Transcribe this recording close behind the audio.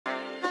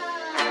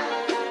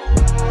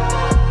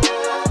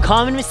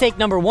Common mistake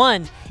number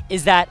one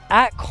is that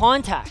at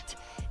contact,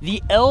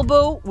 the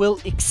elbow will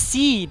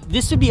exceed,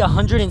 this would be a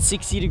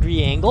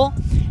 160-degree angle,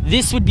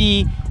 this would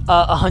be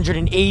a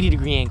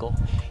 180-degree angle.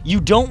 You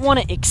don't want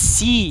to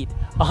exceed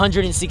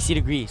 160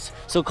 degrees.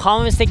 So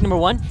common mistake number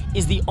one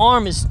is the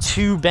arm is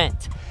too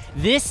bent.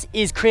 This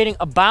is creating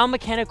a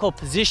biomechanical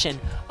position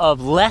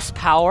of less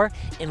power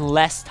and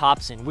less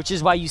topspin, which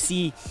is why you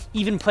see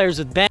even players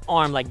with bent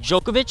arm like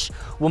Djokovic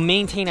will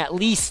maintain at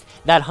least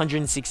that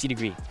 160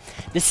 degree.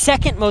 The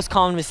second most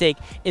common mistake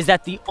is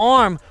that the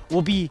arm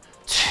will be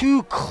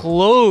too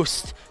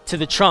close to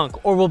the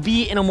trunk or will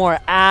be in a more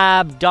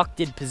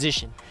abducted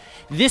position.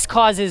 This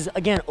causes,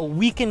 again, a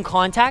weakened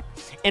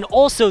contact and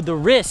also the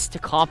wrist to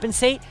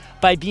compensate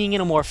by being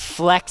in a more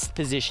flexed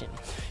position.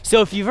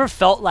 So if you've ever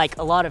felt like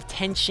a lot of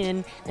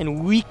tension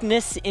and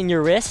weakness in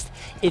your wrist,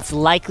 it's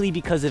likely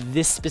because of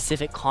this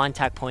specific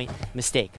contact point mistake.